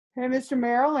Hey, Mr.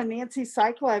 Merrill and Nancy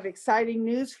Cycle, I have exciting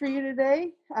news for you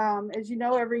today. As you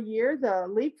know, every year the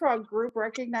Leapfrog group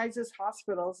recognizes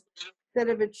hospitals that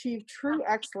have achieved true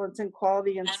excellence in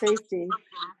quality and safety.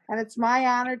 And it's my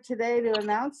honor today to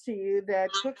announce to you that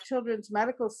Cook Children's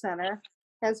Medical Center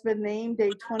has been named a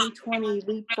 2020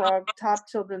 Leapfrog Top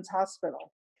Children's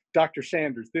Hospital. Dr.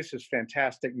 Sanders, this is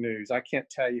fantastic news. I can't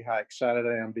tell you how excited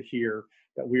I am to hear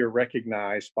that we are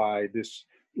recognized by this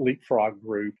Leapfrog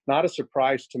group. Not a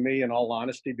surprise to me, in all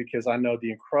honesty, because I know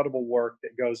the incredible work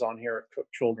that goes on here at Cook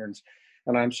Children's.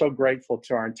 And I'm so grateful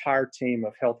to our entire team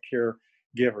of healthcare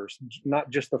givers, not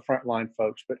just the frontline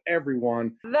folks, but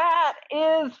everyone. That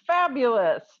is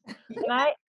fabulous. And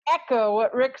I echo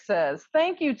what Rick says.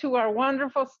 Thank you to our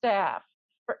wonderful staff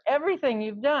for everything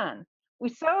you've done. We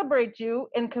celebrate you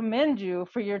and commend you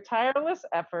for your tireless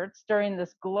efforts during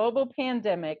this global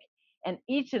pandemic and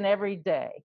each and every day.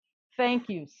 Thank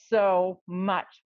you so much.